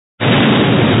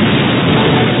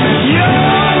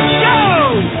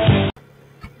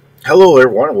Hello,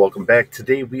 everyone, and welcome back.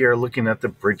 Today we are looking at the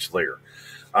bridge layer.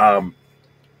 Um,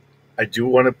 I do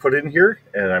want to put in here,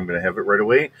 and I'm going to have it right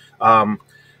away.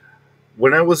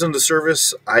 When I was in the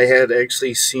service, I had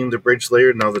actually seen the bridge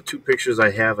layer. Now, the two pictures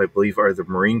I have, I believe, are the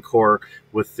Marine Corps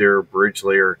with their bridge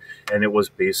layer, and it was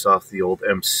based off the old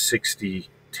M60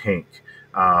 tank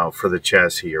for the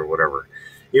chassis or whatever.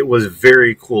 It was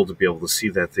very cool to be able to see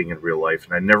that thing in real life,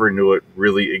 and I never knew it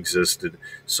really existed.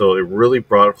 So it really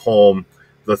brought home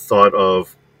the thought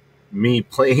of me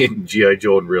playing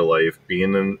GIJoe in real life,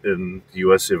 being in the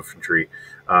U.S. infantry,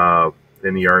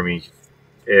 in the Army,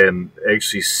 and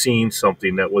actually seeing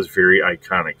something that was very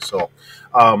iconic. So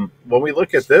when we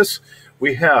look at this,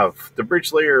 we have the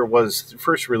bridge layer was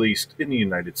first released in the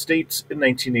United States in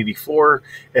 1984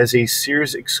 as a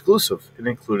Sears exclusive. It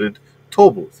included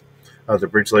toll booth. The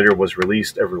bridge layer was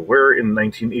released everywhere in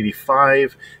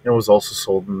 1985 and was also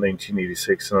sold in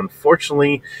 1986 and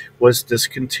unfortunately was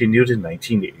discontinued in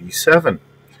 1987.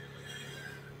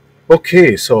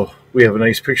 Okay, so we have a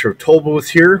nice picture of toll booth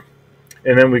here,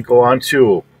 and then we go on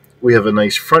to we have a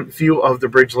nice front view of the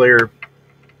bridge layer,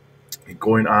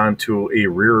 going on to a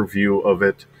rear view of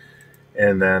it,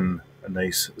 and then a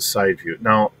nice side view.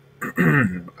 Now,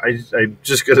 I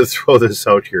just got to throw this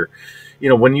out here. You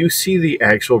know, when you see the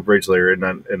actual bridge layer,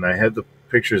 and I had the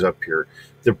pictures up here,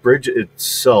 the bridge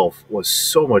itself was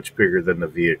so much bigger than the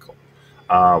vehicle.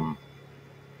 Um,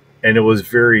 and it was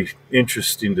very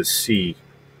interesting to see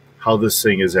how this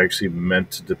thing is actually meant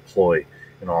to deploy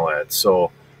and all that.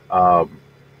 So, um,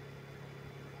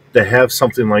 to have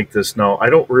something like this now, I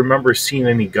don't remember seeing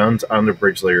any guns on the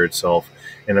bridge layer itself.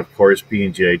 And of course,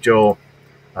 being GI Joe,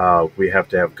 we have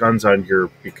to have guns on here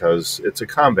because it's a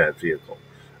combat vehicle.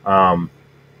 Um,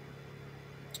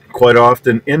 Quite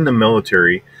often in the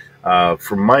military,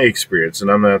 from my experience,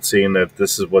 and I'm not saying that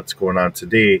this is what's going on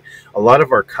today, a lot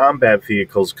of our combat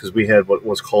vehicles, because we had what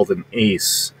was called an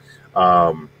ACE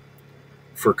um,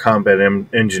 for combat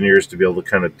engineers to be able to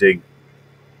kind of dig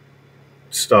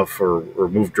stuff or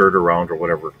move dirt around or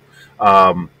whatever.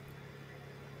 Um,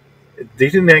 they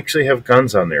didn't actually have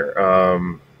guns on there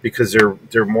because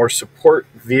they're more support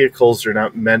vehicles. They're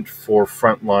not meant for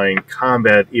frontline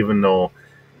combat, even though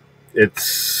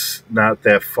it's not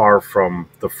that far from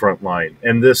the front line.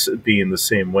 And this being the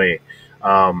same way.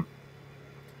 Um,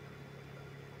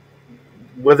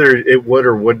 whether it would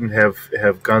or wouldn't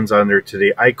have guns on there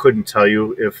today, I couldn't tell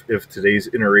you if today's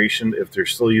iteration, if they're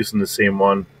still using the same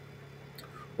one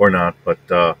or not. But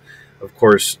of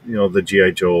course, you know, the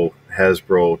GI Joe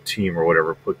Hasbro team or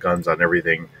whatever put guns on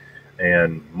everything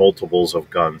and multiples of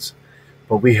guns.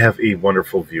 But we have a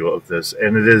wonderful view of this,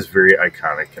 and it is very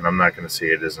iconic. And I'm not going to say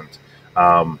it isn't.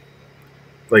 Um,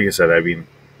 like I said, I mean,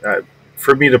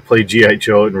 for me to play GI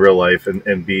Joe in real life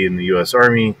and be in the U.S.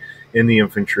 Army in the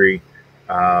infantry,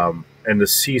 and to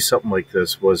see something like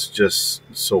this was just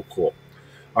so cool.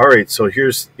 All right, so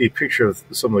here's a picture of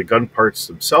some of the gun parts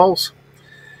themselves.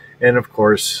 And of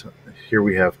course, here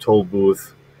we have toll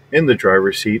booth in the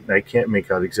driver's seat. And I can't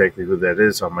make out exactly who that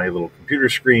is on my little computer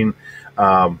screen.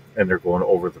 And they're going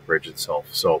over the bridge itself.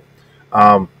 So,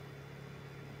 um,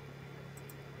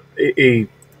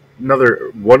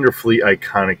 another wonderfully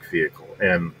iconic vehicle.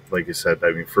 And like I said,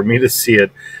 I mean, for me to see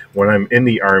it when I'm in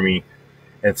the Army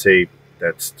and say,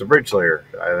 that's the bridge layer,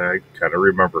 I kind of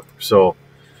remember. So,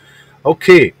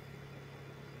 okay.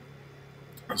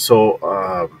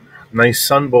 So, nice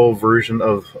Sunbow version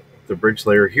of the bridge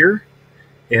layer here.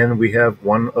 And we have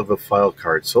one of the file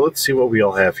cards. So let's see what we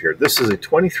all have here. This is a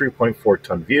 23.4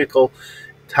 ton vehicle.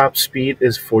 Top speed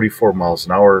is 44 miles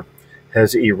an hour.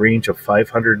 Has a range of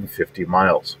 550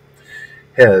 miles.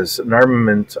 Has an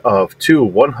armament of two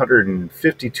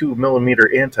 152 millimeter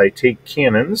anti-tank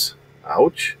cannons.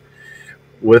 Ouch.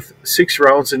 With 6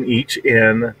 rounds in each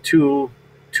and two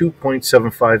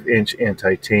 2.75-inch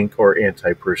anti-tank or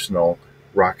anti-personnel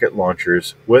rocket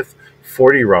launchers with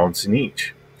 40 rounds in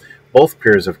each. Both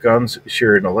pairs of guns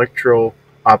share an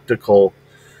electro-optical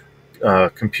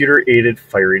computer-aided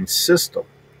firing system.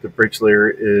 The bridge layer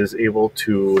is able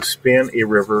to span a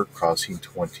river crossing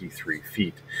 23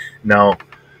 feet. Now,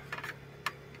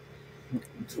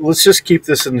 let's just keep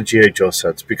this in the G.I. Joe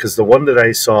sense, because the one that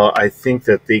I saw, I think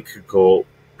that they could go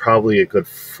probably a good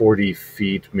 40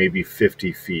 feet, maybe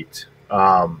 50 feet.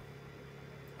 I'm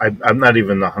not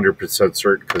even 100%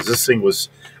 certain because this thing was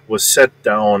set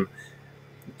down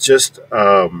just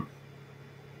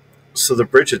so the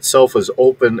bridge itself was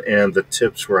open and the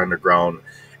tips were on the ground,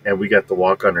 and we got to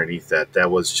walk underneath that. That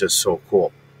was just so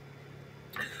cool.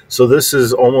 So this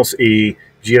is almost a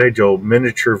GI Joe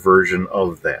miniature version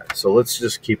of that. So let's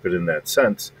just keep it in that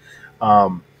sense.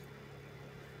 Um,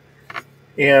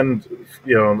 And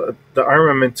the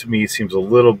armament to me seems a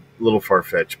little far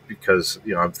fetched because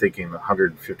I'm thinking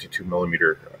 152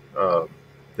 millimeter. Uh,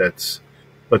 that's,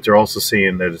 but they're also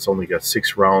saying that it's only got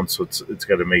 6 rounds, so it's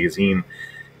got a magazine.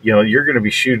 You're going to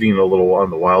be shooting a little on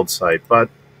the wild side, but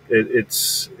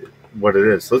it's what it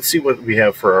is. Let's see what we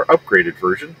have for our upgraded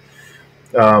version.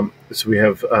 So we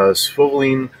have a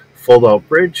swiveling fold-out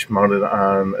bridge mounted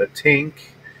on a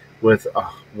tank with a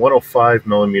 105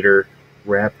 millimeter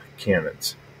wrap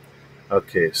cannons.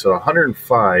 Okay, so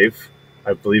 105,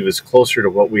 I believe, is closer to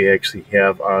what we actually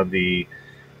have on the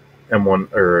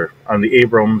M1 or on the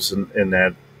Abrams, and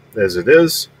that as it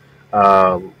is.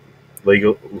 Uh,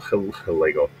 Lego,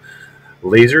 Lego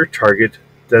laser target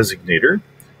designator.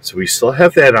 So we still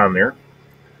have that on there.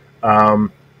 The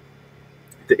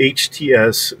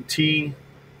HTS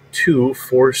T2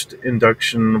 forced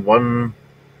induction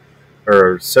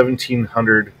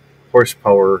 1700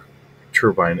 horsepower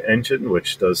turbine engine,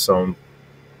 which does sound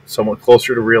somewhat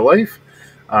closer to real life.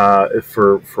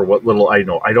 For what little I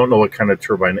know, I don't know what kind of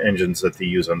turbine engines that they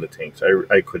use on the tanks.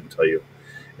 I couldn't tell you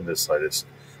in the slightest.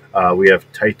 We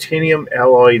have titanium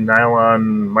alloy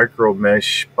nylon micro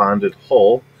mesh bonded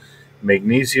hull,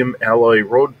 magnesium alloy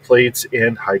road plates,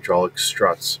 and hydraulic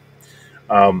struts.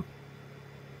 Um,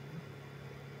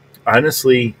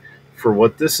 Honestly, for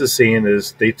what this is saying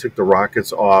is they took the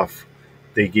rockets off.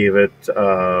 They gave it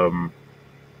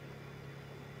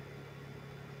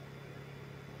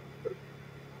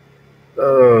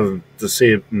to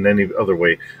say it in any other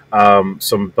way,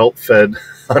 some belt-fed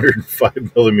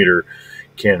 105 millimeter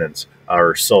cannons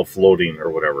are self-loading or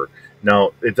whatever.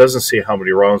 Now, it doesn't say how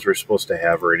many rounds we're supposed to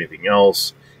have or anything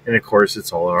else, and of course,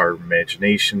 it's all in our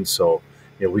imagination. So,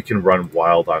 we can run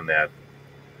wild on that.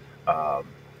 Um,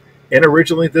 and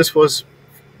originally, this was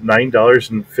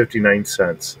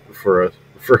 $9.59 for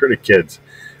the kids,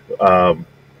 um,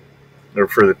 or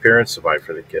for the parents to buy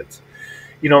for the kids.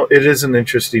 It is an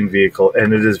interesting vehicle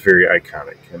and it is very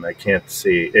iconic, and I can't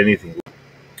say anything.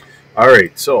 All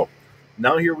right, so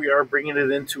now here we are bringing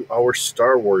it into our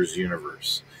Star Wars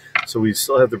universe. So we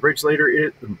still have the bridge layer.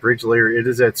 It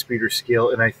is at speeder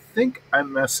scale, and I think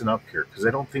I'm messing up here because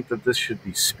I don't think that this should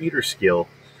be speeder scale.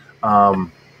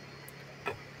 Um,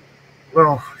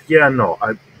 well, yeah, no,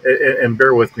 and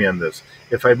bear with me on this.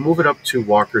 If I move it up to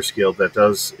Walker scale, that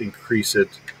does increase it.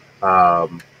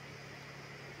 Um,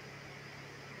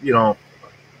 you know,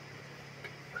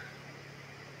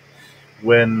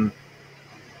 when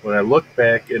when I look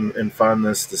back and found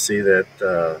this to see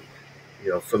that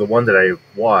for the one that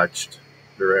I watched,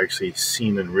 they're actually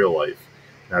seen in real life,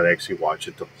 not actually watch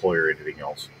it deploy or anything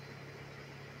else.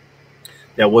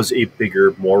 That was a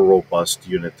bigger, more robust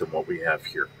unit than what we have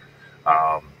here.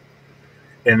 Um,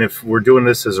 and if we're doing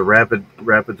this as a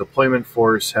rapid deployment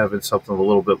force, having something a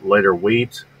little bit lighter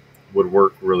weight would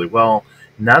work really well.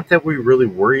 Not that we really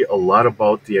worry a lot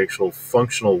about the actual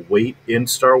functional weight in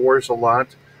Star Wars a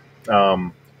lot.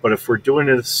 But if we're doing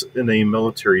this in a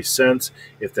military sense,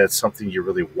 if that's something you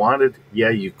really wanted, yeah,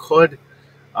 you could.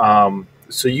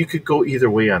 So you could go either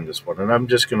way on this one, and I'm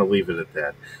just going to leave it at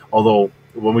that. Although,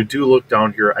 when we do look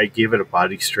down here, I gave it a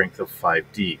body strength of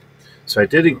 5D. So I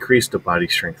did increase the body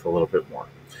strength a little bit more.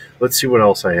 Let's see what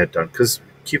else I had done, because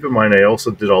keep in mind, I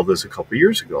also did all this a couple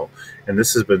years ago, and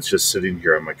this has been just sitting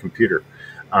here on my computer.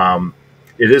 Um,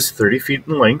 it is 30 feet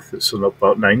in length, so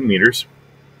about 9 meters.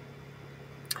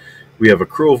 We have a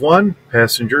crew of 1,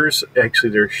 passengers.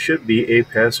 Actually, there should be a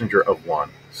passenger of 1.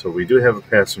 So we do have a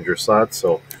passenger slot,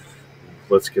 so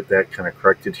let's get that kind of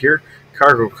corrected here.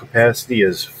 Cargo capacity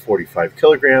is 45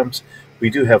 kilograms. We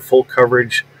do have full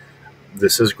coverage.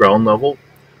 This is ground level.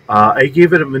 I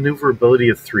gave it a maneuverability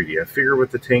of 3D. I figure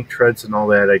with the tank treads and all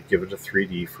that, I'd give it a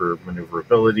 3D for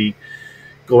maneuverability,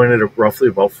 going at roughly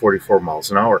about 44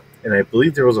 miles an hour. And I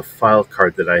believe there was a file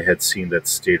card that I had seen that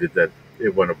stated that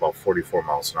it went about 44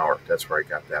 miles an hour. That's where I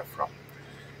got that from.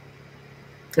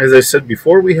 As I said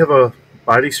before, we have a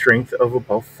body strength of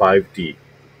about 5D.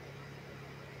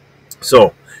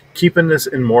 So, keeping this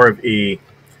in more of a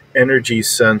energy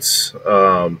sense,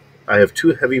 I have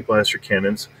 2 heavy blaster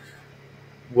cannons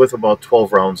with about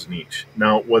 12 rounds in each.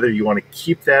 Now, whether you want to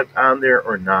keep that on there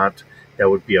or not, that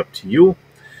would be up to you.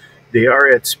 They are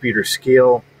at speeder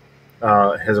scale.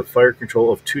 Has a fire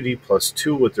control of 2D plus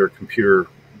 2 with their computer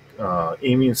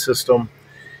aiming system,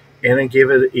 and I gave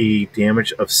it a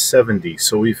damage of 70.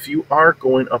 So if you are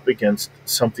going up against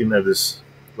something that is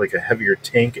like a heavier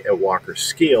tank at Walker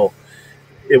scale,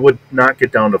 it would knock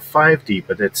it down to 5D,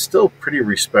 but it's still pretty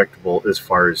respectable as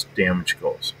far as damage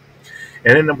goes.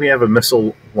 And then we have a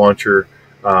missile launcher,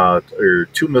 or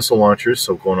 2 missile launchers,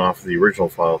 so going off of the original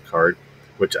file card,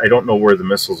 which I don't know where the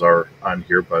missiles are on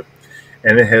here, but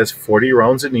and it has 40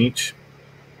 rounds in each.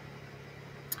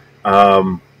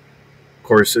 Of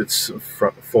course, it's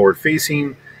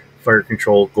forward-facing, fire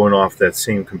control going off that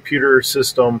same computer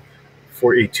system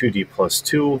for a 2D plus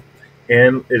 2,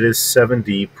 and it is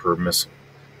 7D per missile.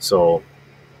 So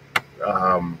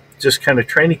just kind of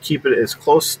trying to keep it as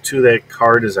close to that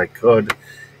card as I could,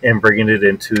 and bringing it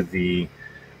into the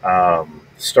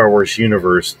Star Wars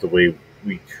universe the way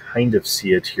we kind of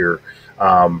see it here.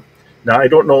 Now, I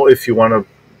don't know if you want to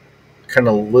kind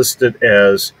of list it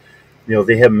as, you know,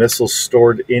 they have missiles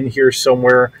stored in here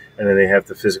somewhere, and then they have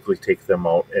to physically take them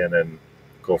out and then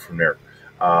go from there.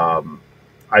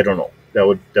 I don't know.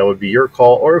 That would be your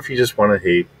call, or if you just want to,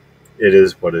 hey, it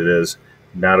is what it is,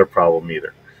 not a problem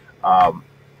either.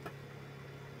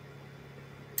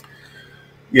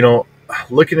 You know,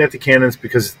 looking at the cannons,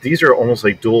 because these are almost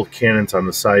like dual cannons on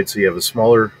the side, so you have a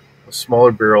smaller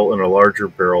barrel and a larger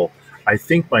barrel. I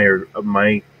think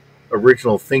my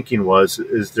original thinking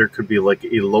is there could be like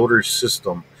a loader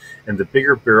system, and the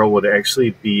bigger barrel would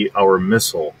actually be our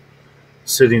missile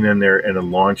sitting in there and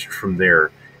then launched from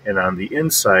there. And on the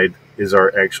inside is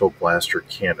our actual blaster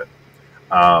cannon.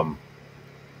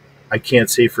 I can't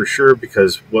say for sure,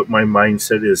 because what my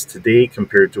mindset is today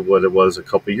compared to what it was a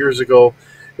couple years ago,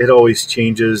 it always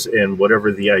changes, and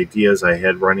whatever the ideas I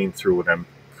had running through when I'm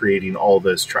creating all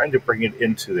this, trying to bring it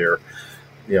into there,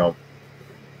 you know,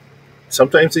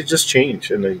 sometimes they just change,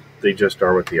 and they just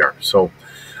are what they are. So,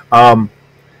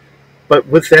 but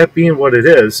with that being what it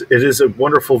is a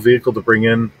wonderful vehicle to bring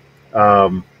in.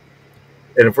 And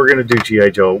if we're going to do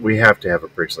G.I. Joe, we have to have a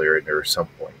bridge layer in there at some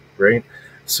point, right?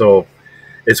 So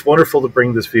it's wonderful to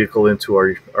bring this vehicle into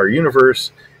our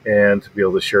universe and to be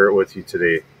able to share it with you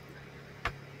today.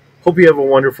 Hope you have a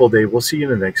wonderful day. We'll see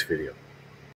you in the next video.